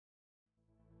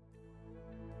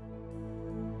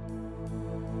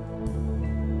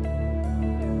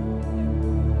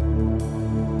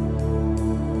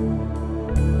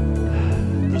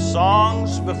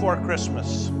before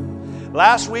Christmas.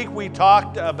 Last week we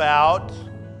talked about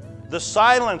the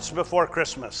silence before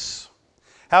Christmas.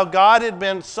 How God had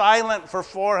been silent for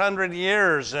 400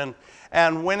 years.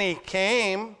 And when he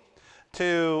came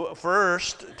to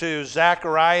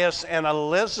Zacharias and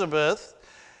Elizabeth,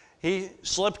 he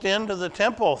slipped into the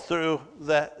temple through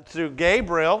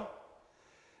Gabriel.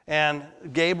 And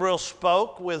Gabriel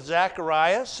spoke with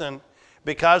Zacharias, and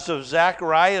because of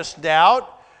Zacharias'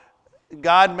 doubt,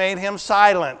 God made him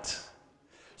silent.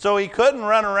 So he couldn't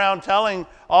run around telling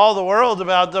all the world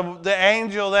about the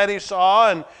angel that he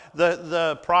saw and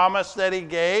the promise that he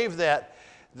gave that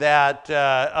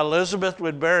Elizabeth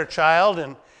would bear a child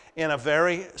in a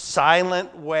very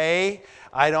silent way.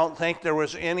 I don't think there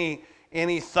was any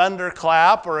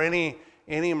thunderclap or any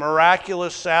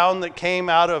miraculous sound that came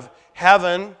out of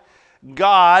heaven.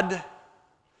 God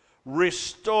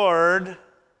restored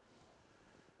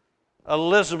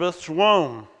Elizabeth's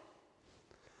womb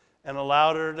and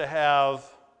allowed her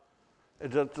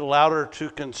to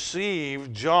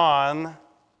conceive John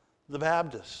the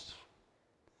Baptist.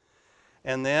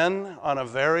 And then on a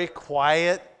very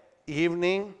quiet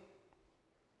evening,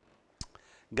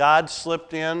 God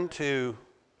slipped into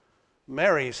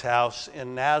Mary's house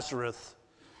in Nazareth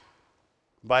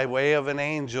by way of an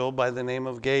angel by the name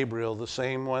of Gabriel, the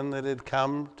same one that had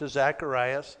come to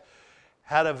Zacharias,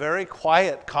 had a very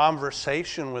quiet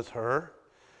conversation with her.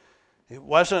 It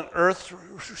wasn't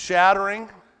earth-shattering.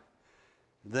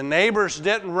 The neighbors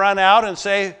didn't run out and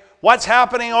say, "What's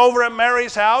happening over at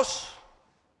Mary's house?"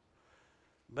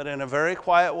 But in a very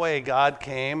quiet way, God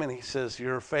came and he says,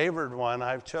 "You're favored one.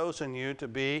 I've chosen you to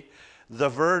be the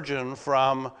virgin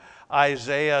from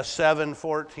Isaiah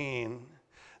 7:14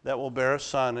 that will bear a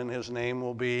son, and his name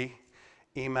will be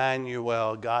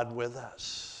Emmanuel, God with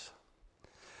us."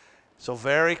 So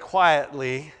very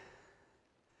quietly,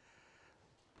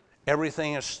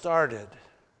 everything has started.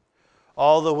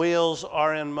 All the wheels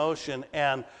are in motion,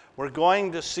 and we're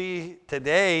going to see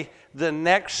today the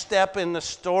next step in the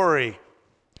story.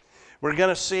 We're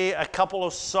going to see a couple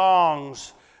of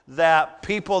songs that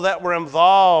people that were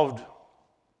involved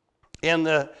in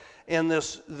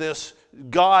this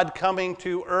God coming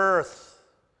to earth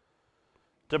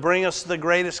to bring us the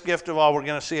greatest gift of all. We're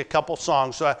going to see a couple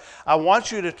songs. So I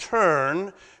want you to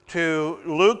turn to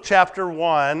Luke chapter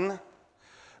 1.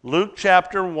 Luke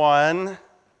chapter 1.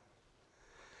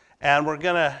 And we're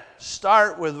going to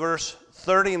start with verse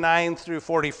 39 through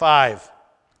 45.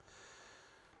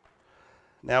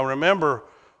 Now remember,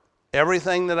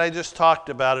 everything that I just talked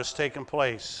about has taken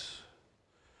place.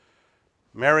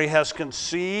 Mary has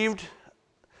conceived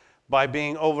by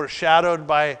being overshadowed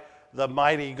by the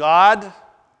mighty God.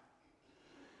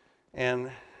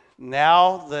 And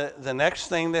now the next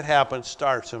thing that happens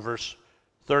starts in verse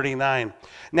 39.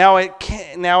 Now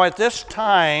at this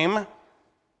time,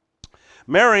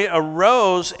 Mary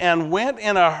arose and went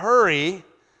in a hurry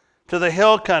to the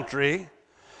hill country,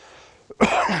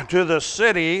 to the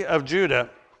city of Judah,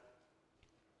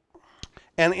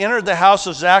 and entered the house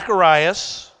of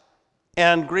Zacharias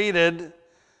and greeted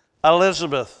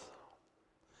Elizabeth.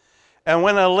 And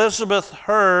when Elizabeth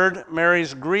heard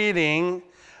Mary's greeting,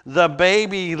 the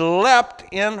baby leapt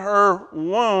in her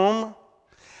womb,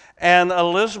 and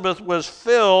Elizabeth was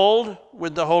filled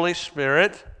with the Holy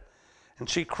Spirit. And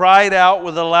she cried out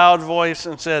with a loud voice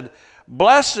and said,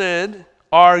 "Blessed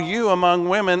are you among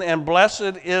women, and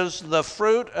blessed is the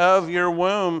fruit of your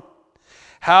womb.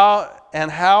 How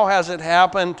has it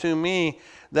happened to me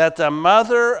that the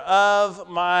mother of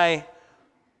my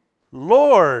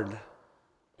Lord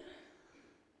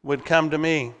would come to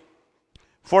me?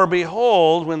 For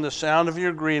behold, when the sound of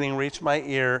your greeting reached my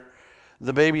ear,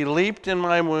 the baby leaped in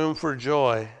my womb for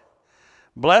joy.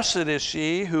 Blessed is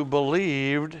she who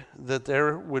believed that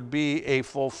there would be a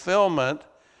fulfillment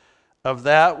of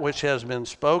that which has been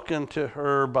spoken to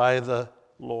her by the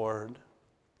Lord."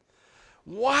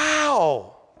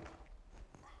 Wow!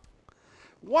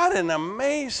 What an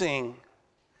amazing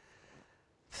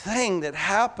thing that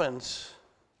happens.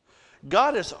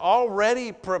 God has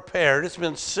already prepared. It's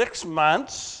been 6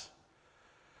 months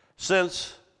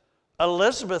since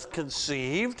Elizabeth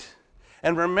conceived.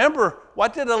 And remember,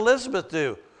 what did Elizabeth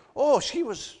do? Oh, she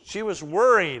was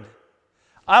worried.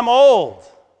 I'm old.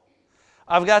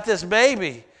 I've got this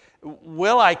baby.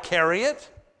 Will I carry it?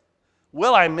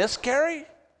 Will I miscarry?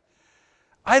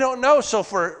 I don't know. So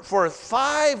for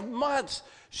 5 months,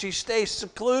 she stayed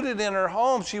secluded in her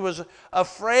home. She was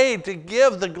afraid to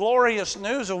give the glorious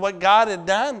news of what God had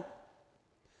done.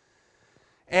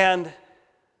 And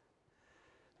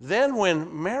then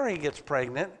when Mary gets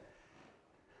pregnant,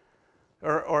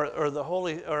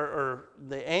 or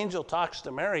the angel talks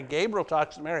to Mary, Gabriel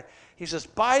talks to Mary. He says,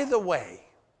 by the way,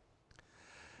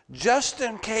 just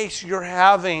in case you're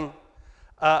having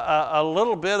a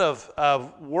little bit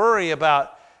of worry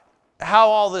about how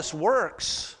all this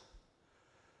works,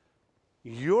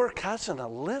 your cousin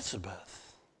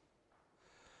Elizabeth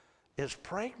is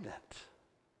pregnant.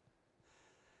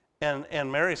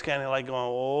 And Mary's kind of like going,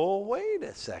 oh, wait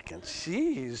a second.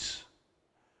 She's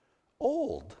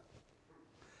old.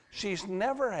 She's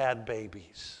never had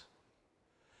babies.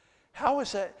 How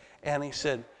is that? And he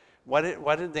said, what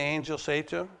did the angel say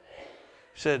to him?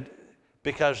 He said,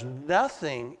 because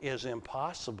nothing is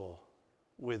impossible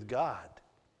with God.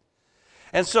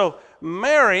 And so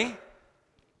Mary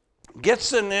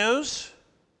gets the news.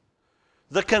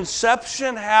 The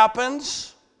conception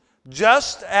happens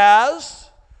just as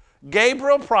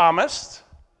Gabriel promised.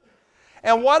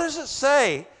 And what does it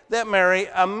say that Mary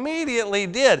immediately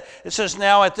did? It says,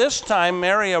 now at this time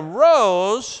Mary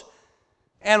arose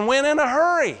and went in a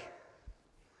hurry.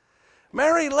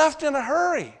 Mary left in a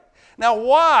hurry. Now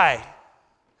why?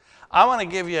 I want to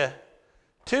give you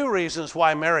 2 reasons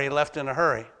why Mary left in a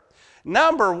hurry.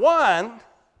 Number 1,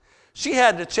 she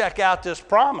had to check out this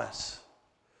promise.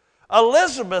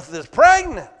 Elizabeth is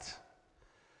pregnant.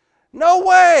 No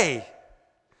way.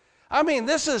 I mean,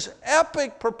 this is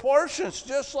epic proportions,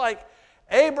 just like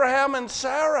Abraham and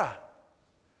Sarah.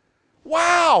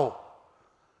 Wow.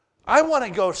 I want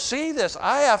to go see this.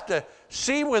 I have to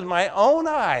see with my own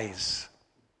eyes.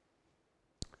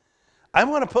 I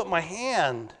want to put my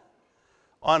hand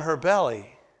on her belly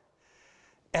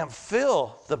and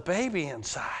feel the baby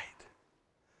inside.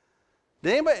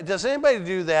 Does anybody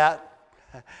do that?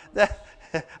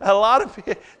 A lot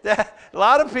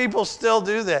of people still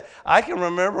do that. I can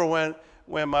remember when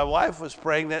my wife was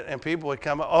pregnant and people would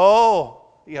come,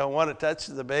 want to touch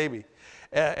the baby.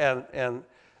 And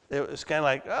it was kind of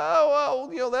like, oh,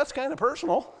 well, that's kind of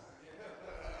personal.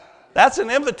 That's an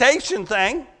invitation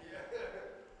thing.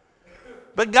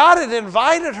 But God had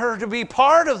invited her to be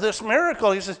part of this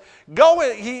miracle. He says, go.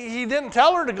 He didn't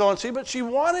tell her to go and see, but she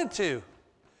wanted to.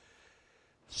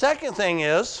 Second thing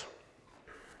is,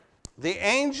 the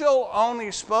angel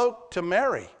only spoke to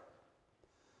Mary.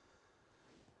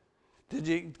 Did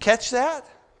you catch that?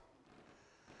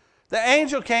 The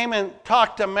angel came and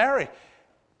talked to Mary.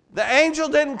 The angel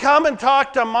didn't come and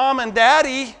talk to mom and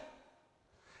daddy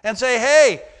and say,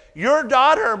 hey, your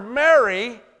daughter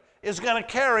Mary is going to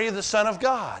carry the Son of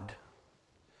God.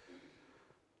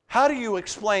 How do you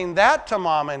explain that to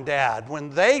mom and dad when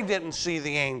they didn't see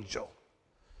the angel?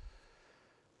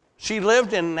 She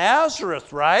lived in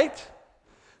Nazareth, right?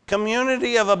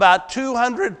 Community of about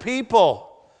 200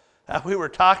 people. We were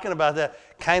talking about that,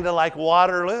 kind of like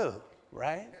Waterloo,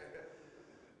 right?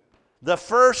 The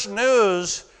first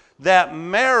news that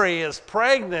Mary is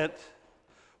pregnant,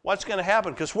 what's going to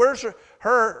happen? Because where's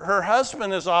her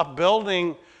husband is off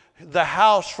building the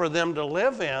house for them to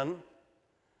live in.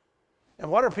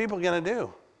 And what are people going to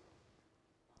do?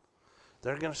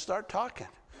 They're going to start talking.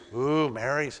 Ooh,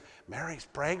 Mary's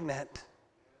pregnant.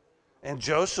 And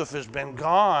Joseph has been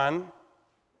gone.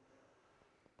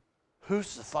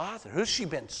 Who's the father? Who's she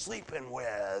been sleeping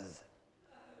with?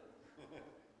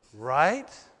 Right?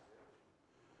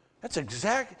 That's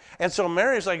exactly. And so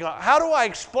Mary's like, how do I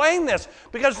explain this?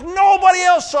 Because nobody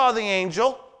else saw the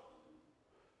angel.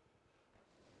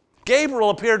 Gabriel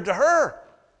appeared to her.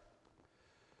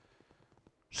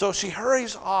 So she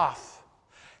hurries off.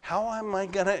 How am I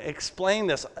going to explain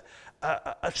this?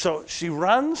 So she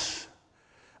runs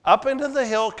up into the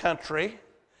hill country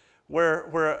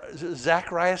where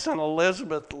Zacharias and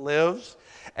Elizabeth lives,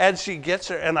 and she gets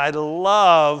her. And I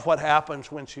love what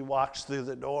happens when she walks through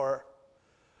the door.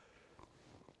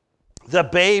 The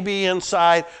baby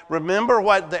inside. Remember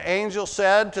what the angel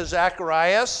said to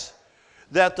Zacharias?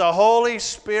 That the Holy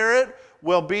Spirit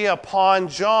will be upon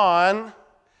John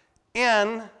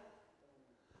in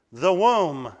the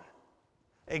womb.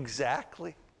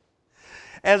 Exactly.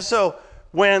 And so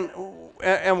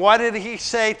what did he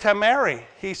say to Mary?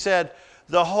 He said,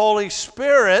 the Holy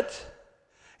Spirit,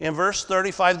 in verse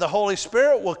 35, the Holy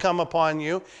Spirit will come upon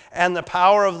you, and the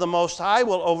power of the Most High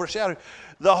will overshadow you.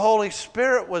 The Holy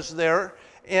Spirit was there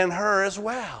in her as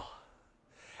well.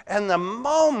 And the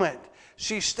moment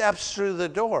she steps through the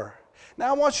door. Now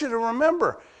I want you to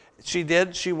remember, she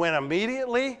went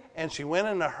immediately and she went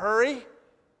in a hurry.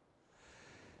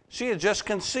 She had just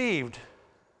conceived.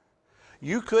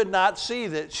 You could not see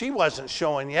that she wasn't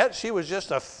showing yet. She was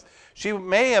she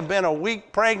may have been a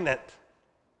week pregnant.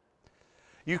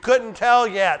 You couldn't tell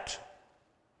yet.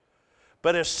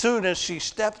 But as soon as she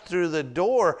stepped through the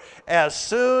door, as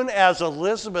soon as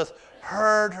Elizabeth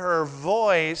heard her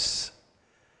voice,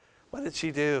 what did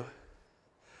she do?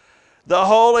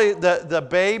 The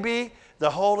baby, the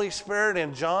Holy Spirit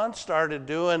in John started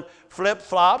doing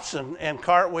flip-flops and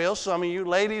cartwheels. Some of you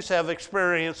ladies have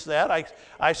experienced that.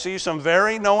 I see some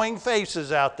very knowing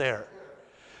faces out there.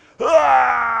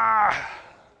 Ah!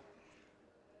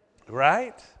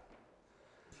 Right?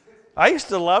 I used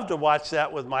to love to watch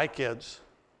that with my kids.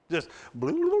 Just,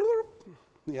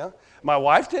 yeah. My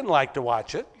wife didn't like to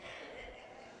watch it.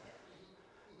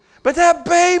 But that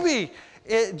baby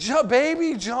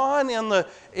John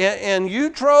in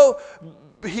utero,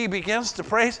 he begins to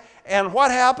praise. And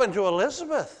what happened to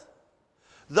Elizabeth?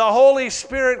 The Holy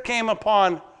Spirit came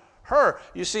upon her.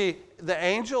 You see, the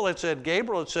angel, it said,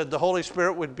 Gabriel, it said the Holy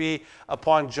Spirit would be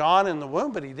upon John in the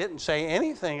womb, but he didn't say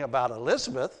anything about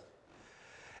Elizabeth.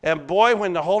 And boy,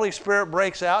 when the Holy Spirit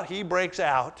breaks out, he breaks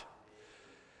out.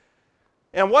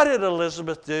 And what did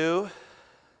Elizabeth do?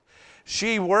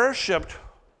 She worshiped,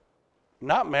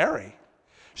 not Mary.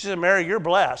 She said, Mary, you're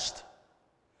blessed.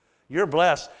 You're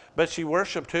blessed. But she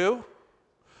worshiped who?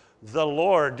 The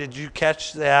Lord. Did you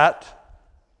catch that?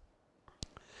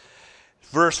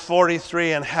 Verse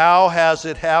 43, and how has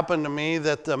it happened to me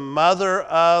that the mother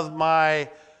of my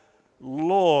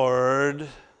Lord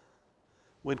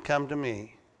would come to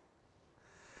me?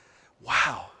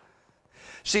 Wow.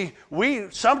 See, we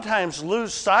sometimes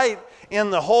lose sight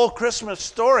in the whole Christmas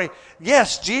story.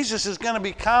 Yes, Jesus is going to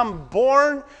become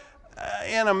born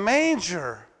in a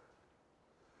manger.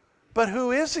 But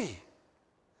who is he?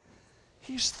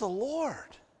 He's the Lord.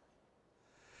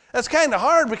 That's kind of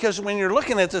hard because when you're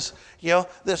looking at this,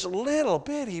 this little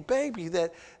bitty baby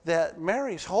that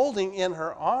Mary's holding in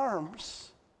her arms,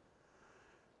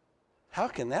 how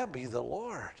can that be the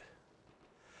Lord?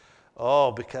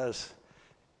 Oh, because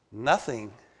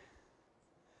nothing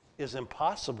is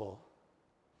impossible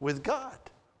with God.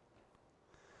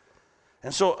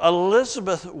 And so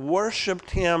Elizabeth worshiped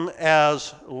him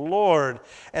as Lord.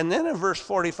 And then in verse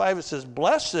 45 it says,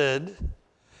 blessed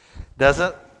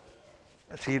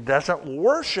she doesn't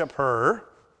worship her.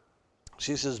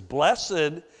 She says,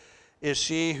 blessed is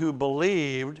she who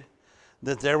believed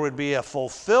that there would be a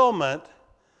fulfillment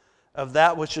of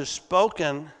that which is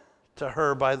spoken to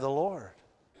her by the Lord.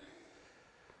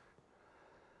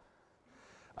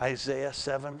 Isaiah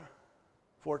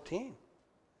 7:14.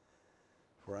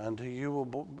 For unto you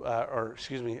will,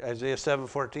 Isaiah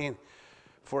 7:14.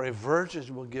 For a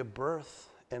virgin will give birth,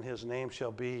 and his name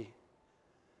shall be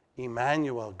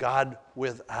Emmanuel, God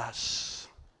with us.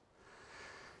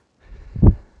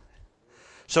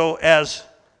 So as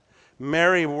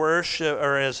Mary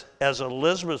as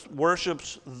Elizabeth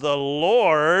worships the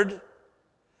Lord,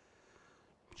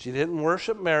 she didn't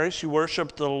worship Mary, she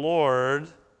worshiped the Lord.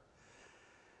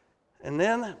 And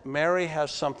then Mary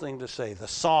has something to say, the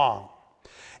song.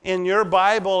 In your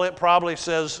Bible, it probably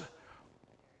says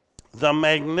the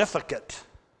Magnificat.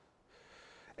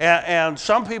 And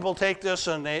some people take this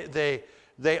and they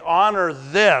honor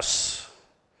this.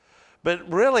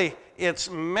 But really,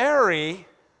 it's Mary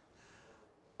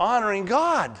honoring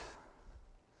God.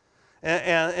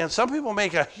 And some people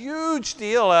make a huge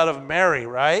deal out of Mary,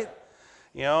 right?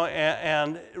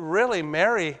 And really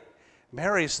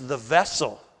Mary's the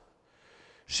vessel.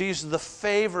 She's the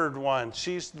favored one.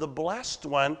 She's the blessed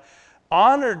one,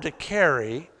 honored to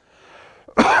carry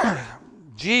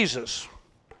Jesus.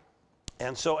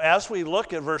 And so as we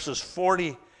look at verses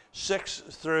 46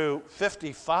 through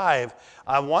 55,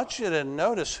 I want you to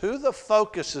notice who the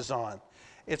focus is on.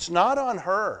 It's not on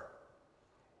her.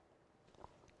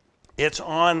 It's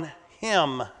on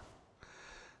him.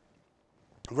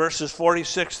 Verses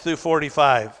 46 through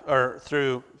 45, or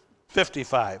through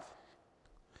 55.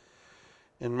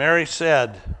 And Mary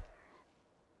said,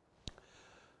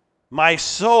 my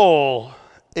soul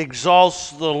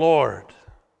exalts the Lord.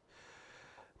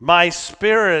 My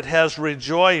spirit has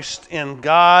rejoiced in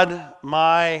God,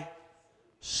 my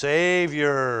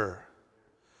Savior.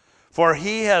 For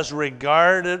he has had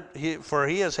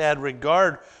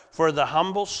regard for the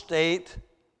humble state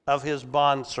of his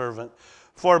bondservant.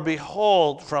 For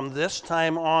behold, from this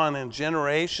time on in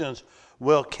generations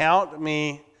will count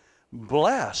me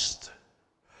blessed.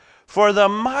 For the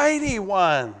Mighty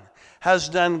One has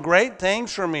done great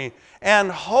things for me,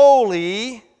 and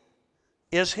holy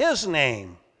is his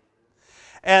name.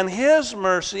 And his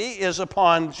mercy is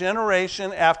upon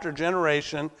generation after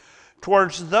generation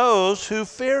towards those who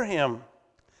fear him.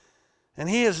 And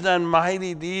he has done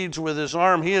mighty deeds with his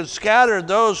arm. He has scattered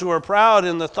those who are proud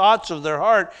in the thoughts of their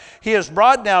heart. He has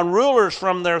brought down rulers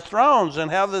from their thrones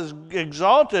and have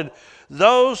exalted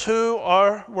those who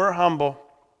were humble.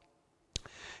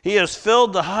 He has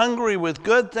filled the hungry with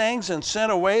good things and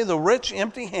sent away the rich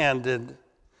empty-handed.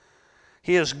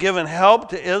 He has given help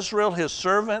to Israel, his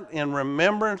servant, in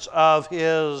remembrance of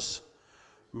his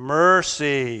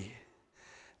mercy,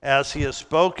 as he has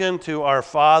spoken to our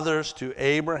fathers, to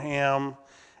Abraham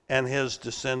and his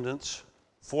descendants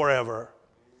forever.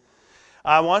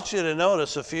 I want you to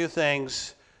notice a few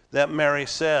things that Mary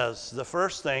says. The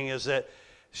first thing is that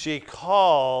she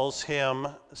calls him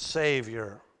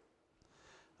Savior.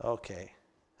 Okay.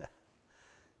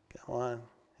 Come on.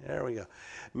 There we go.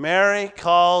 Mary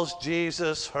calls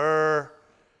Jesus her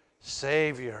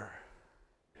Savior.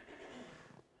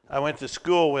 I went to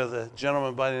school with a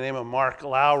gentleman by the name of Mark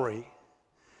Lowry.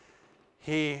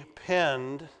 He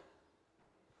penned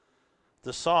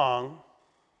the song,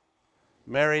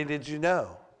 Mary, Did You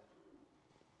Know?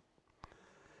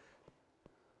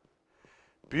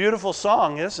 Beautiful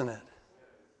song, isn't it?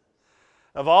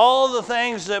 Of all the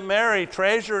things that Mary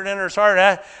treasured in her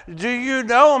heart, do you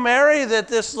know, Mary, that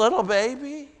this little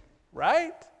baby,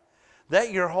 right,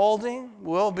 that you're holding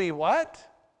will be what?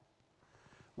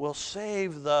 Will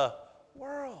save the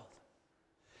world.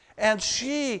 And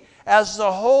she, as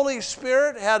the Holy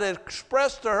Spirit had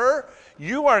expressed to her,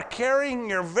 you are carrying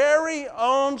your very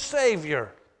own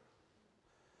Savior.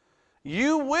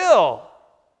 You will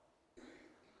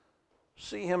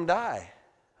see him die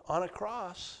on a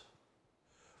cross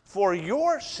for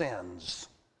your sins.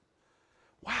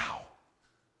 Wow.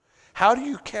 How do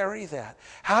you carry that?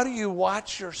 How do you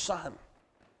watch your son?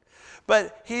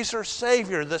 But he's her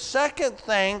Savior. The second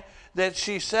thing that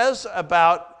she says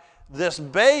about this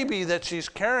baby that she's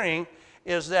carrying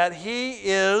is that he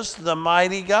is the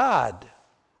mighty God.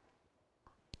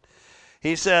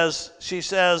 She says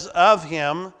of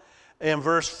him in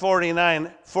verse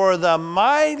 49, for the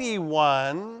mighty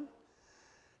one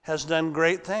has done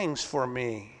great things for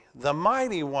me. The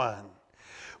mighty one.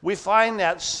 We find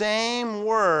that same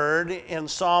word in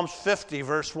Psalms 50,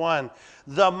 verse 1.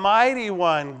 The mighty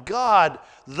one, God,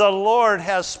 the Lord,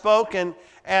 has spoken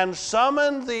and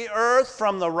summoned the earth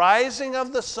from the rising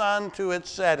of the sun to its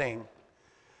setting.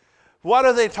 What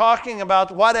are they talking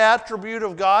about? What attribute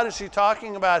of God is he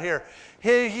talking about here?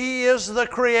 He is the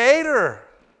creator.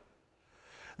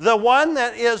 The one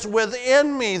that is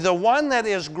within me, the one that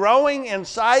is growing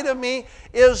inside of me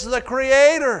is the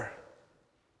creator.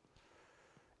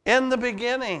 In the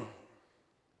beginning,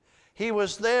 he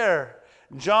was there.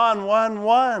 John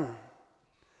 1:1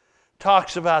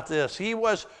 talks about this. He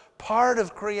was part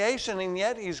of creation, and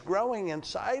yet he's growing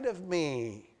inside of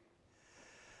me.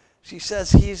 She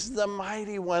says he's the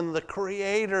mighty one, the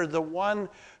creator, the one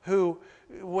who,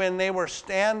 when they were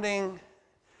standing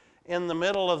in the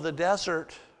middle of the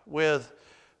desert with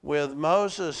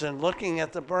Moses and looking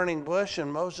at the burning bush,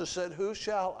 and Moses said, who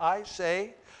shall I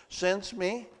say sends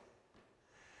me?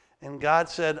 And God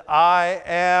said, I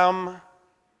am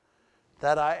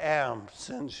that I am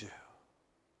sends you.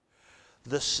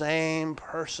 The same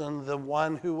person, the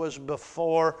one who was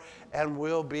before and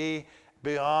will be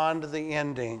beyond the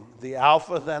ending, the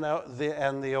Alpha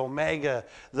and the Omega,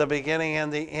 the beginning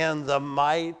and the end, the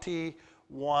mighty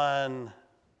one.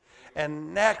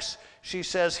 And next, she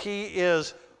says, he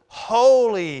is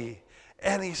holy.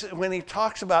 And when he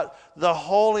talks about the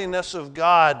holiness of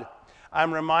God,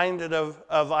 I'm reminded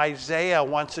of Isaiah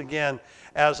once again,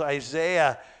 as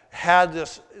Isaiah had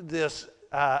this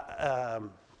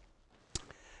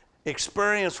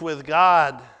experience with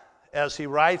God, as he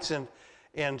writes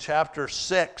in chapter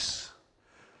 6.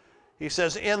 He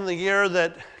says, in the year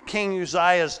that King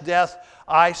Uzziah's death,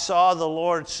 I saw the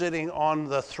Lord sitting on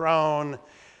the throne,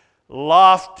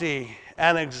 lofty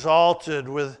and exalted,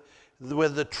 with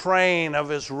the train of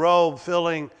his robe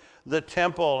filling the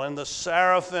temple, and the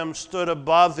seraphim stood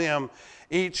above him,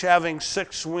 each having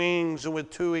 6 wings, and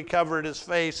with 2 he covered his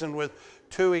face, and with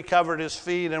 2 he covered his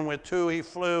feet, and with 2 he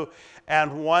flew.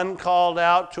 And one called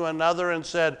out to another and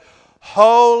said,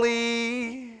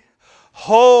 holy,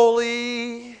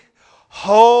 holy,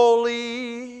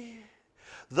 holy,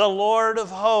 the Lord of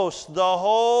hosts. The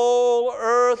whole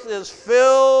earth is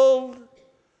filled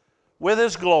with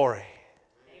his glory.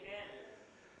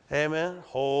 Amen.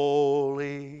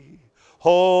 Holy,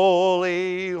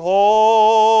 holy,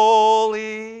 holy,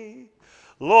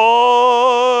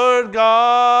 Lord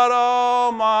God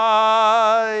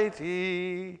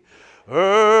Almighty.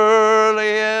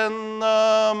 Early in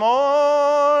the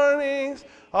mornings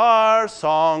our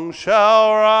song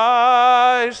shall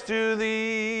rise to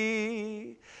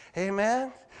thee.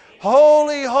 Amen.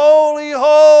 Holy, holy,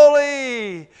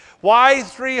 holy. Why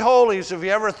 3 holies? Have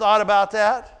you ever thought about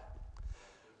that?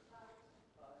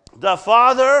 The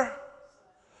Father.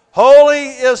 Holy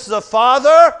is the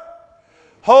Father.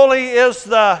 Holy is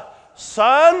the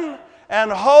Son,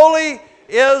 and holy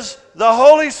is the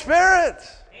Holy Spirit.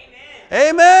 Amen.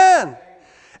 Amen.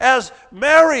 As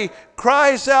Mary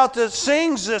cries out, that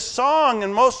sings this song,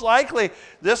 and most likely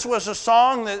this was a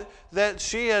song that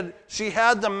she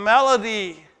had the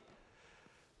melody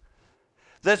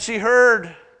that she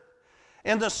heard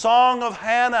in the song of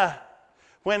Hannah,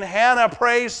 when Hannah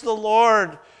praised the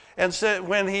Lord and said,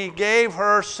 when he gave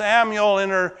her Samuel in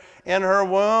her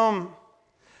womb,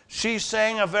 she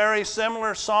sang a very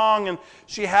similar song, and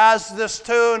she has this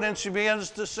tune, and she begins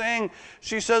to sing.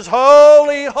 She says,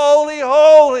 "Holy, holy,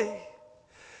 holy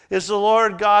is the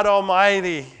Lord God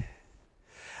Almighty,"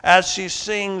 as she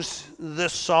sings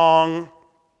this song.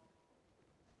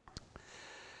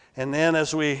 And then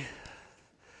as we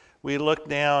look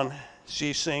down,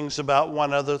 she sings about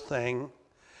one other thing.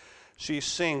 She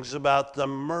sings about the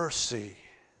mercy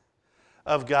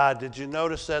of God. Did you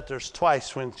notice that? There's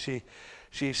twice when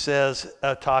she says,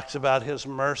 talks about his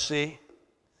mercy.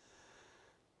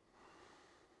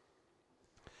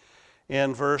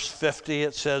 In verse 50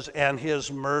 it says, "And his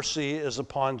mercy is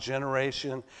upon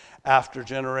generation after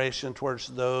generation towards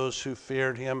those who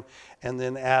feared him." And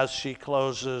then as she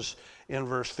closes in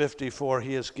verse 54,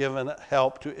 "He has given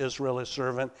help to Israel his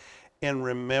servant in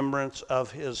remembrance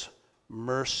of his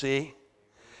mercy,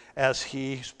 as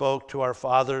he spoke to our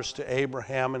fathers, to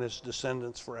Abraham and his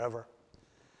descendants forever."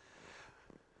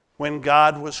 When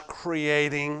God was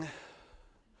creating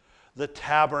the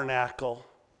tabernacle,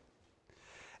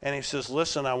 and he says,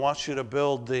 "Listen, I want you to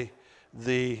build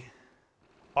the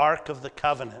Ark of the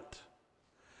Covenant.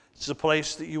 It's the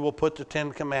place that you will put the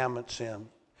Ten Commandments in."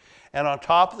 And on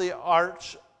top of the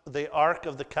Ark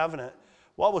of the Covenant,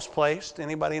 what was placed?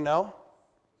 Anybody know?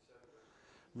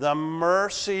 The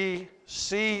mercy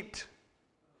seat.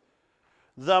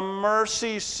 The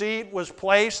mercy seat was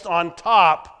placed on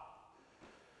top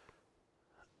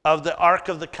of the Ark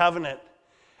of the Covenant.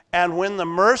 And when the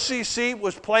mercy seat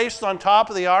was placed on top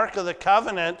of the Ark of the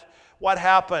Covenant, what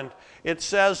happened? It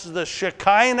says the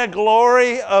Shekinah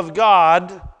glory of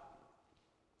God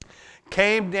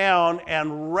came down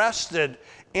and rested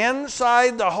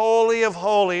inside the Holy of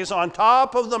Holies. On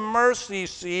top of the mercy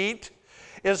seat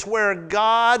is where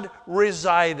God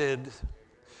resided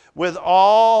with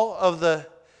all of the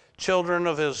children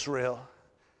of Israel.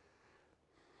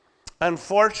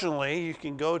 Unfortunately, you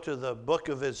can go to the book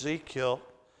of Ezekiel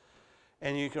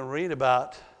and you can read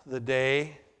about the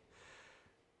day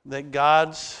that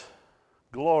God's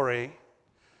glory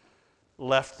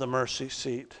left the mercy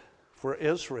seat for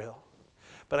Israel.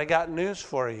 But I got news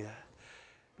for you.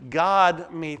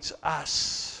 God meets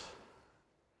us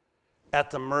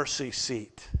at the mercy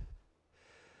seat.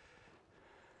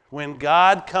 When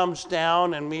God comes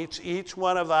down and meets each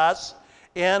one of us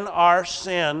in our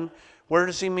sin, where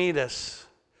does he meet us?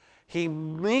 He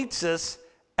meets us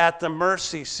at the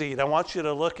mercy seat. I want you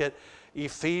to look at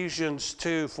Ephesians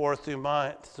 2, 4 through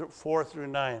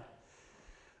 9.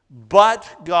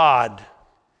 "But God,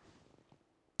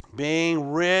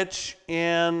 being rich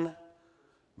in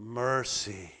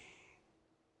mercy,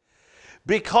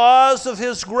 because of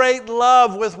his great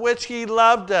love with which he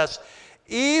loved us,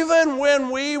 even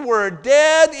when we were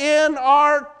dead in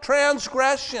our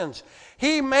transgressions,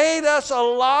 he made us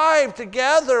alive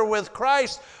together with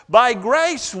Christ. By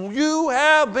grace you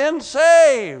have been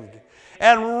saved,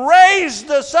 and raised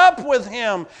us up with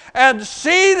him, and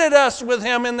seated us with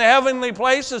him in the heavenly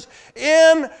places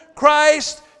in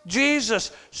Christ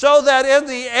Jesus, so that in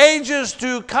the ages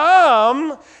to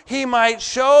come he might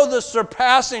show the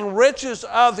surpassing riches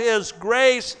of his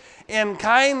grace in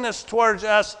kindness towards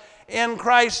us in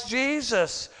Christ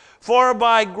Jesus. For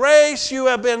by grace you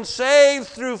have been saved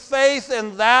through faith,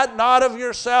 and that not of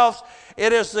yourselves.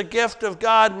 It is the gift of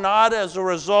God, not as a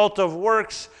result of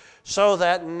works, so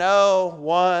that no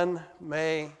one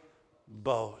may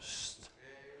boast."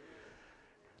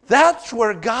 That's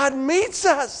where God meets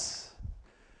us.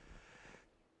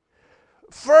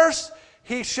 First,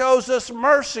 he shows us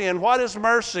mercy. And what is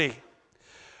mercy?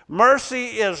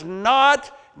 Mercy is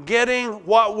not getting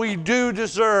what we do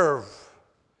deserve.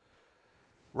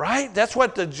 Right? That's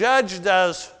what the judge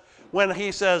does when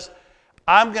he says,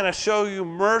 "I'm going to show you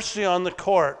mercy on the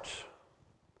court."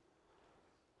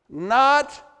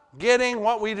 Not getting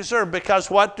what we deserve, because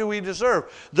what do we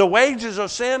deserve? The wages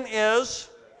of sin is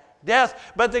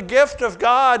death, but the gift of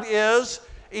God is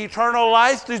eternal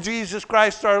life through Jesus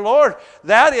Christ our Lord.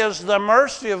 That is the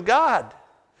mercy of God.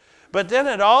 But then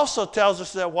it also tells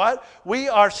us that what? We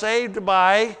are saved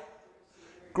by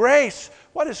grace.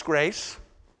 What is grace?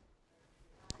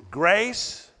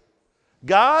 Grace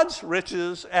God's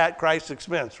riches at Christ's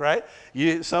expense, right?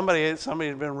 Somebody's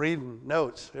been reading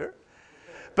notes here.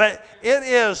 But it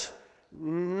is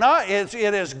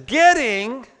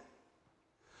getting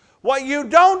what you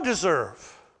don't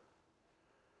deserve.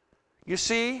 You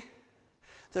see,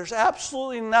 there's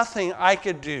absolutely nothing I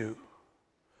could do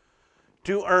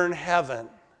to earn heaven.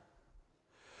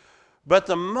 But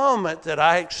the moment that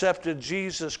I accepted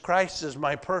Jesus Christ as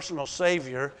my personal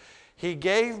Savior, He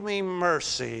gave me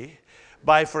mercy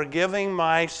by forgiving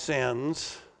my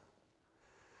sins.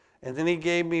 And then He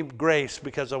gave me grace,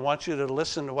 because I want you to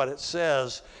listen to what it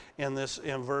says in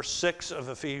verse 6 of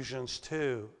Ephesians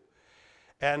 2.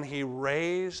 And He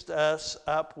raised us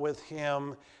up with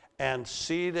Him and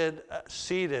seated.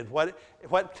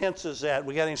 What tense is that?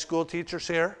 We got any school teachers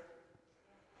here?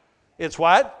 It's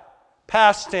what?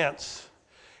 Past tense.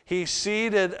 He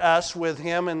seated us with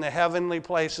Him in the heavenly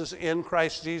places in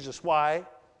Christ Jesus. Why?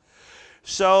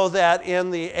 So that in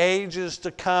the ages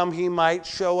to come He might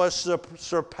show us the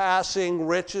surpassing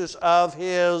riches of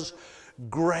His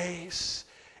grace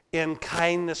in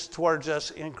kindness towards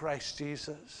us in Christ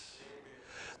Jesus.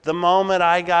 The moment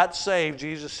I got saved,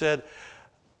 Jesus said,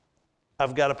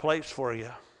 I've got a place for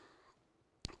you.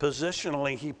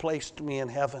 Positionally, He placed me in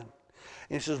heaven. And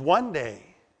He says, one day,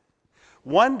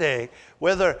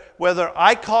 whether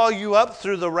I call you up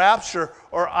through the rapture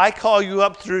or I call you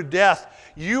up through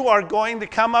death, you are going to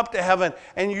come up to heaven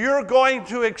and you're going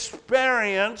to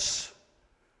experience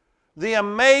the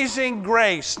amazing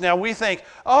grace. Now we think,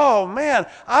 oh man,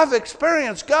 I've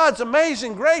experienced God's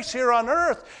amazing grace here on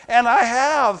earth. And I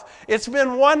have. It's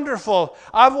been wonderful.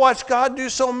 I've watched God do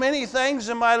so many things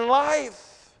in my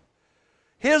life.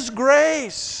 His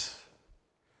grace.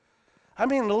 I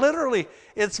mean, literally,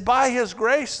 it's by His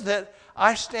grace that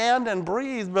I stand and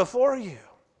breathe before you.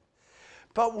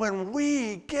 But when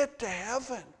we get to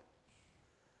heaven,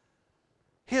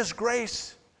 His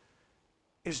grace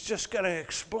is just going to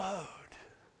explode.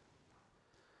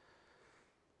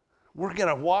 We're going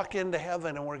to walk into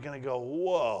heaven and we're going to go,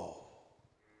 whoa.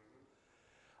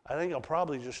 I think I'll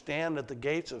probably just stand at the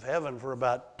gates of heaven for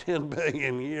about 10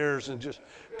 billion years and just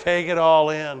take it all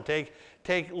in. Take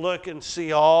look and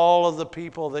see all of the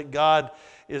people that God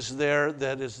is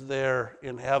there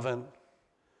in heaven.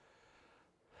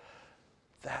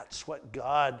 That's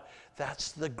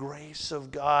the grace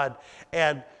of God.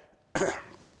 And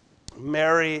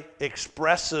Mary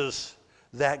expresses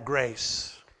that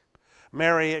grace.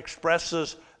 Mary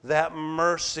expresses that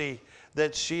mercy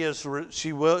that she's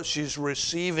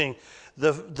receiving,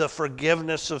 the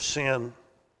forgiveness of sin.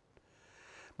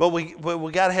 But we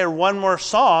got to hear one more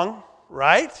song,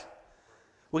 right?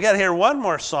 We got to hear one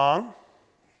more song.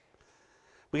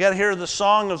 We got to hear the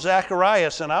song of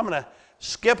Zacharias, and I'm going to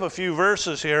skip a few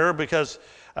verses here because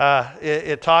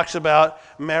it talks about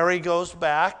Mary goes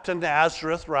back to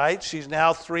Nazareth, right? She's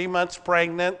now 3 months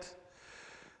pregnant.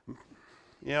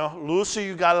 You know, Lucy,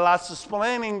 you got lots of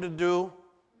explaining to do,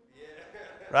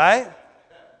 right?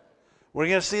 We're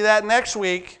going to see that next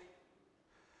week.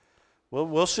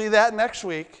 We'll see that next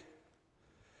week.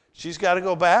 She's got to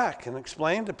go back and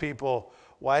explain to people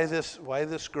why this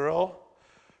girl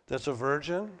that's a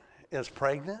virgin is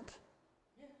pregnant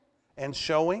and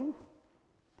showing.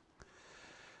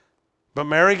 But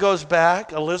Mary goes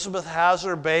back, Elizabeth has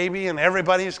her baby, and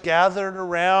everybody's gathered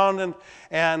around,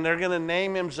 and they're going to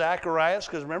name him Zacharias,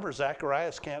 because remember,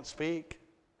 Zacharias can't speak.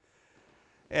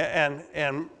 And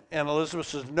Elizabeth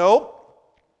says, nope,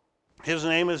 his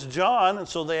name is John, and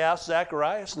so they ask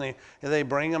Zacharias, and they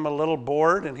bring him a little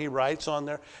board, and he writes on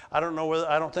there. I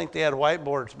don't think they had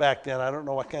whiteboards back then. I don't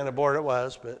know what kind of board it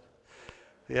was, but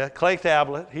yeah, clay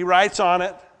tablet. He writes on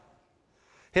it.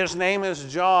 His name is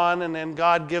John, and then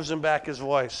God gives him back his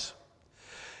voice.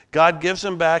 God gives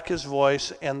him back his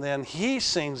voice, and then he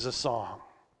sings a song.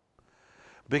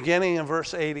 Beginning in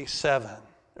verse 67,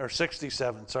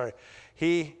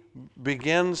 he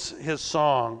begins his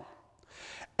song.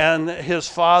 And his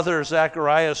father,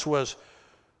 Zacharias, was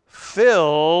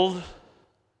filled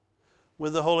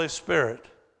with the Holy Spirit.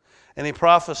 And he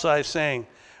prophesied, saying,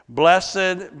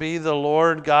 Blessed be the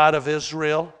Lord God of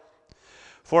Israel,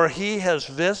 for He has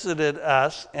visited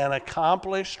us and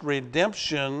accomplished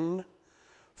redemption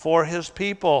for His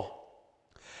people.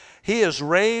 He has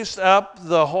raised up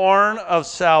the horn of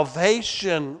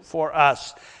salvation for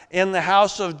us in the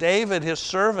house of David, His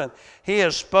servant. He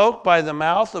has spoke by the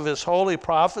mouth of His holy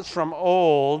prophets from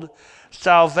old,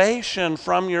 salvation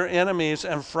from your enemies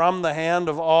and from the hand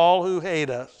of all who hate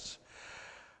us.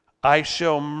 I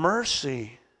show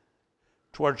mercy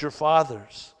towards your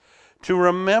fathers, to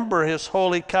remember His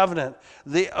holy covenant,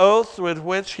 the oath with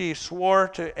which He swore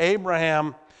to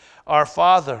Abraham, our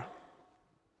father,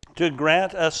 to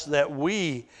grant us that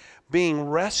we, being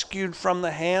rescued from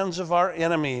the hands of our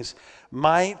enemies,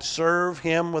 might serve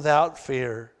him without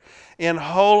fear, in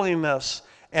holiness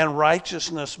and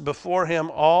righteousness before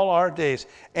him all our days.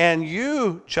 And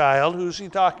you, child," who's he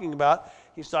talking about?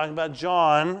 He's talking about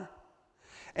John.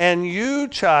 "And you,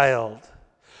 child,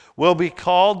 will be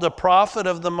called the prophet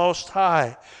of the Most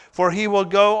High, for he will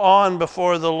go on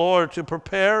before the Lord to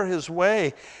prepare his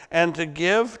way and to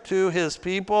give to his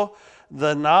people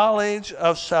the knowledge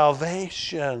of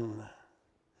salvation,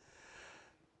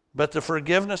 but by the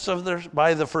forgiveness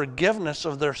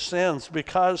of their sins,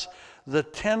 because the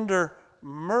tender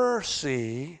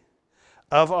mercy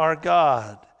of our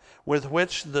God, with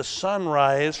which the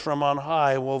sunrise from on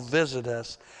high will visit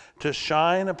us, to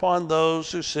shine upon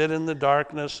those who sit in the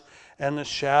darkness and the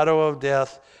shadow of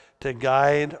death, to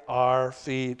guide our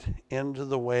feet into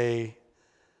the way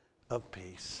of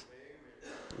peace."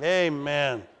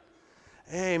 Amen.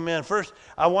 Amen. First,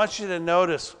 I want you to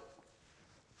notice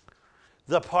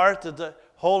the part that the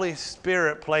Holy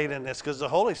Spirit played in this, because the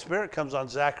Holy Spirit comes on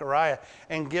Zechariah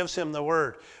and gives him the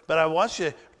word. But I want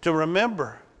you to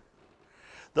remember,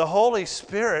 the Holy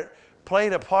Spirit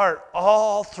played a part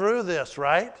all through this,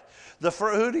 right? He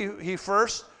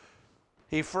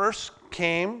first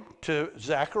came to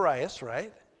Zacharias,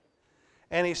 right?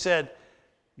 And he said,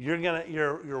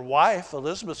 your wife,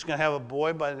 Elizabeth's going to have a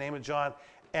boy by the name of John,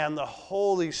 and the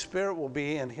Holy Spirit will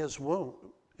be in his womb,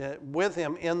 with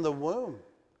him in the womb.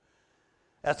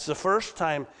 That's the first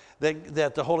time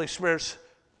that the Holy Spirit's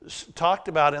talked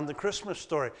about in the Christmas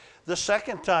story. The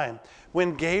second time,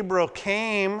 when Gabriel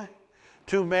came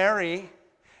to Mary,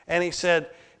 and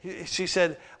she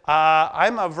said,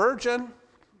 "I'm a virgin.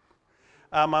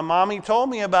 My mommy told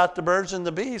me about the birds and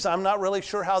the bees. I'm not really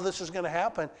sure how this is going to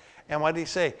happen." And what did he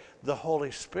say? "The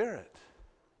Holy Spirit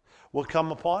will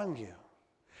come upon you,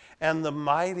 and the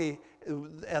mighty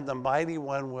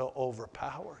one will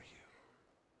overpower you."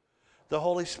 The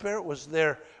Holy Spirit was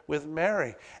there with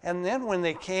Mary. And then when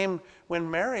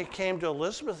Mary came to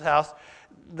Elizabeth's house,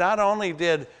 not only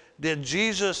did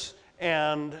Jesus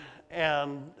and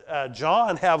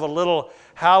John have a little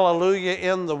hallelujah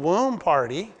in the womb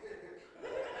party,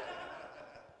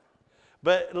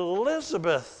 but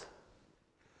Elizabeth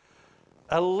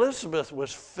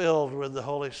was filled with the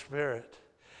Holy Spirit.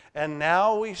 And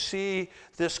now we see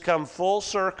this come full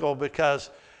circle, because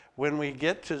when we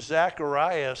get to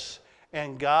Zacharias,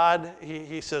 and God,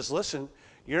 he says, "Listen,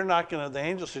 the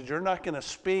angel said, you're not going to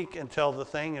speak until the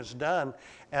thing is done."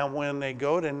 And when they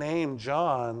go to name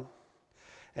John,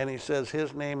 and he says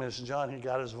his name is John, he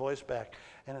got his voice back.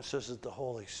 And it says that the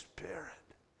Holy Spirit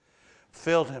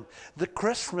filled him. The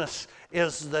Christmas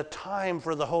is the time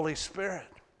for the Holy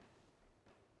Spirit.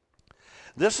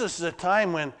 This is the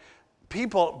time when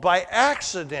people, by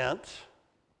accident,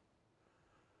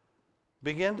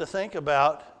 begin to think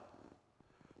about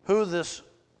who this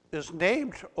is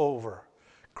named over: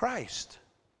 Christ.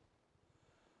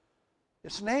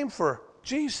 It's named for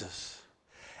Jesus.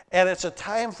 And it's a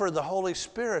time for the Holy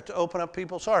Spirit to open up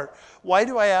people's heart. Why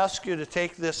do I ask you to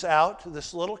take this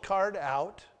little card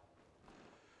out,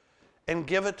 and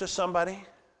give it to somebody?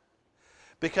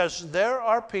 Because there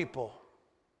are people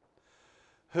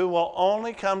who will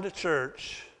only come to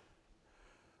church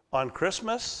on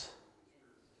Christmas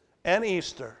and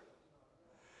Easter.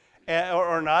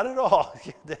 Or not at all.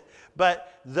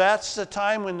 But that's the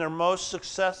time when they're most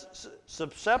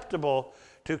susceptible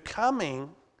to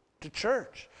coming to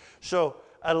church. So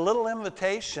a little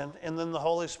invitation, and then the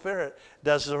Holy Spirit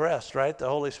does the rest, right? The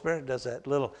Holy Spirit does that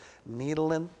little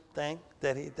needling thing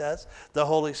that he does. The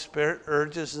Holy Spirit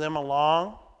urges them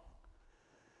along.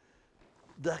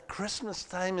 The Christmas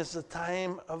time is the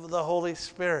time of the Holy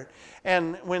Spirit.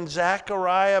 And when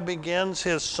Zechariah begins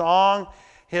his song,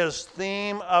 his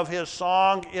theme of his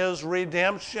song is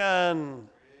redemption.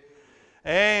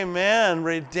 Amen.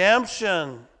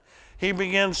 Redemption. He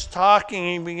begins talking,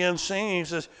 he begins singing. He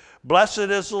says, "Blessed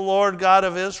is the Lord God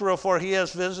of Israel, for he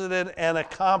has visited and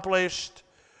accomplished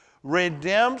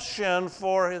redemption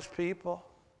for his people."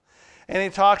 And he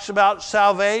talks about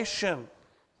salvation.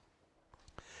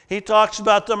 He talks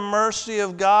about the mercy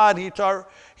of God.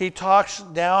 He talks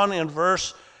down in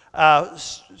verse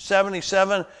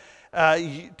 77,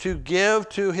 to give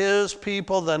to his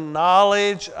people the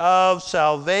knowledge of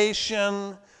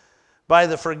salvation by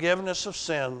the forgiveness of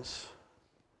sins.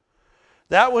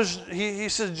 That was, he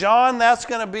said, "John, that's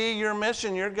going to be your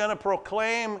mission. You're going to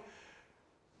proclaim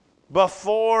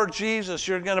before Jesus.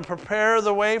 You're going to prepare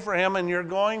the way for him, and you're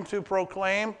going to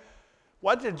proclaim."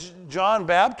 What did John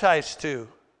baptize to?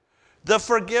 The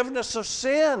forgiveness of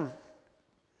sin.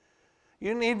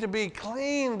 You need to be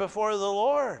clean before the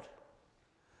Lord.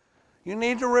 You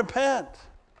need to repent.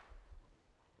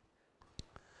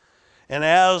 And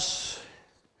as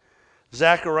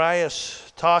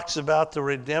Zacharias talks about the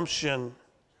redemption,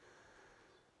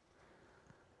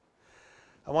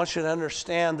 I want you to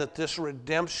understand that this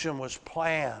redemption was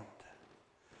planned.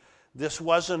 This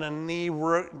wasn't a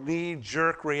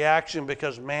knee-jerk reaction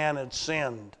because man had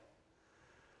sinned.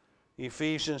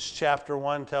 Ephesians chapter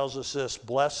 1 tells us this: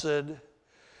 "Blessed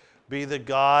be the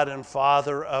God and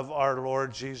Father of our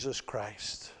Lord Jesus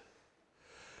Christ,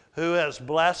 who has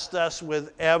blessed us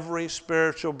with every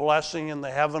spiritual blessing in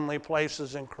the heavenly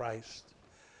places in Christ,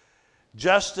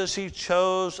 just as he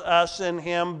chose us in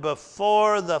him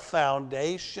before the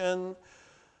foundation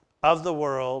of the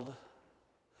world,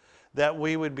 that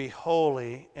we would be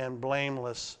holy and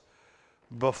blameless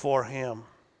before him."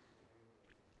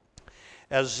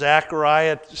 As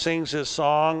Zechariah sings his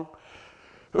song,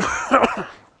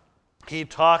 he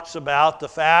talks about the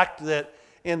fact that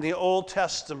in the Old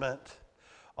Testament,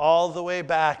 all the way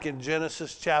back in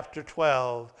Genesis chapter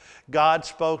 12, God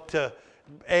spoke to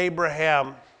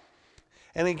Abraham,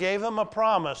 and he gave him a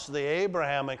promise, the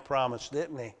Abrahamic promise,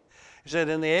 didn't he? He said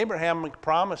in the Abrahamic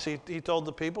promise, he told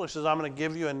the people, he says, "I'm going to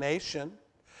give you a nation,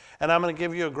 and I'm going to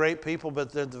give you a great people,"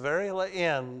 but at the very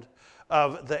end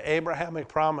of the Abrahamic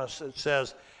promise, it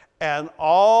says, "And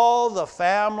all the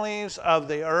families of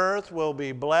the earth will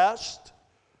be blessed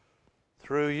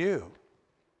through you."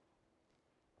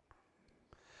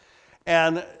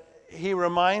 And he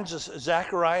reminds us,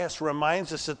 Zacharias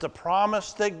reminds us that the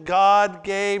promise that God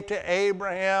gave to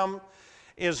Abraham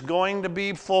is going to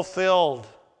be fulfilled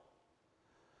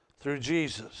through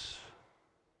Jesus.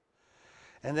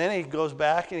 And then he goes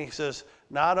back and he says,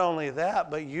 not only that,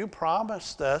 but you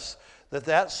promised us that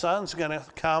that son's going to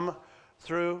come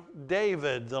through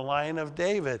David, the line of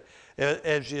David.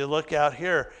 As you look out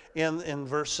here in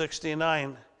verse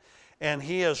 69, "And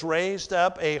he has raised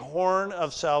up a horn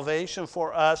of salvation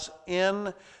for us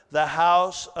in the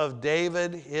house of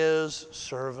David, his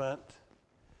servant."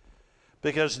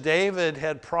 Because God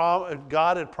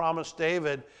had promised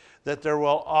David that there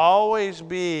will always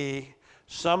be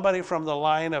somebody from the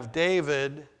line of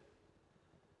David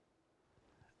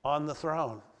on the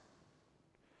throne.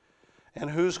 And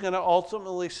who's going to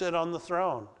ultimately sit on the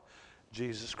throne?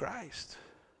 Jesus Christ.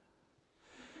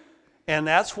 And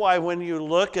that's why when you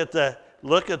look at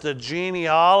the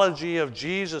genealogy of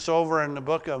Jesus over in the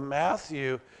book of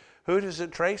Matthew, who does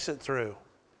it trace it through?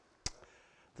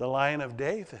 The line of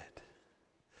David.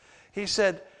 He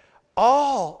said,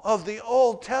 all of the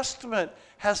Old Testament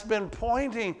has been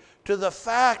pointing to the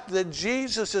fact that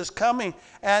Jesus is coming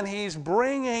and he's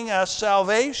bringing us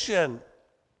salvation.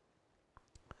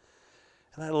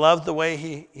 And I love the way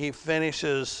he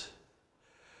finishes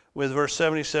with verse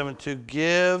 77, "To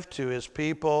give to his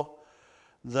people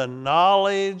the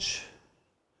knowledge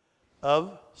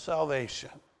of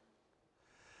salvation."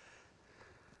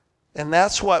 And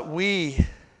that's what we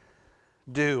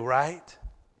do, right?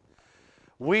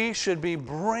 We should be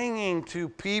bringing to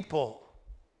people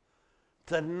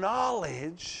the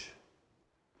knowledge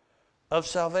of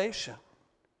salvation.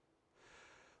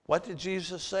 What did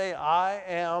Jesus say? "I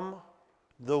am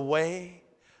the way,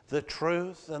 the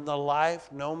truth, and the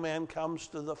life. No man comes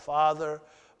to the Father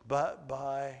but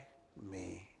by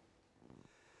me."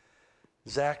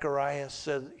 Zacharias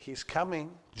said he's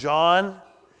coming. John,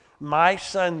 my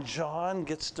son John,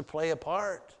 gets to play a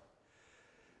part.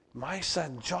 My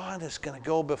son John is going to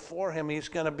go before him. He's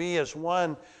going to be as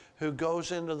one who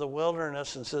goes into the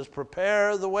wilderness and says,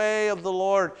 "Prepare the way of the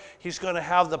Lord." He's going to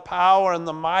have the power and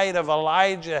the might of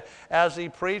Elijah as he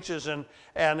preaches. And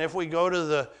if we go to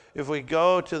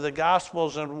the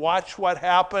Gospels and watch what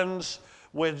happens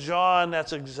with John,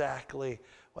 that's exactly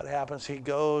what happens. He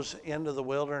goes into the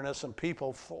wilderness and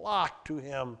people flock to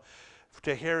him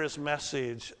to hear his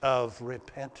message of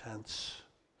repentance,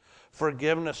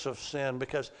 forgiveness of sin.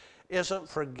 Because isn't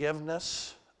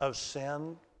forgiveness of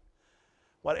sin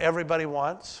what everybody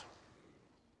wants?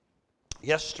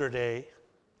 Yesterday,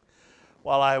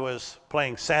 while I was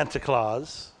playing Santa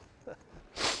Claus,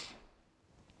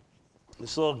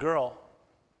 this little girl,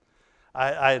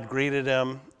 I had greeted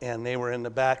them, and they were in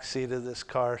the back seat of this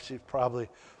car. She's probably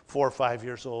 4 or 5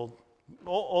 years old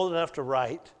enough to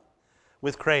write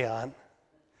with crayon.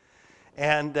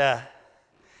 And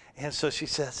so she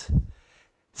says,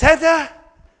 Santa,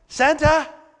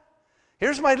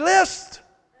 here's my list."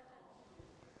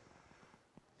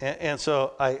 And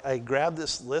so I grabbed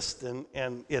this list,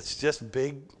 and it's just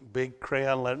big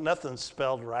crayon letter. Nothing's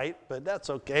spelled right, but that's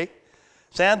okay.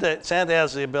 Santa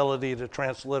has the ability to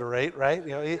transliterate, right? You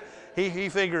know, he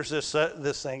figures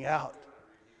this thing out.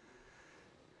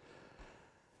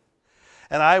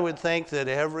 And I would think that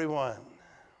everyone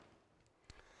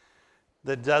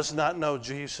that does not know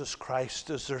Jesus Christ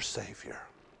as their Savior,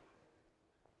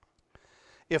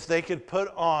 if they could put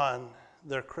on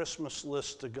their Christmas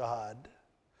list to God,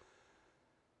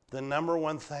 the number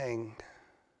one thing,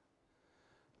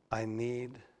 I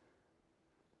need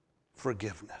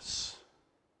forgiveness.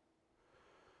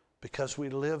 Because we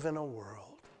live in a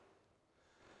world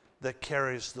that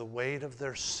carries the weight of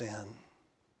their sin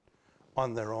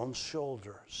on their own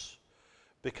shoulders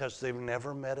because they've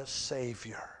never met a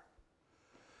Savior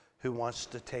who wants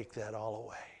to take that all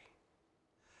away.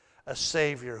 A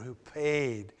Savior who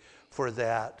paid for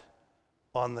that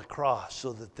on the cross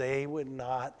so that they would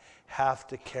not have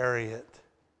to carry it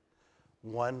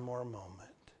one more moment,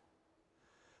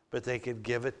 but they could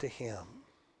give it to Him.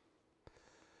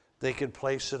 They could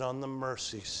place it on the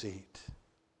mercy seat,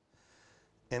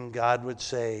 and God would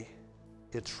say,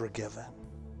 it's forgiven.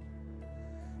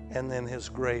 And then His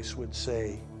grace would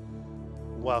say,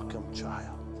 welcome,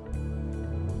 child.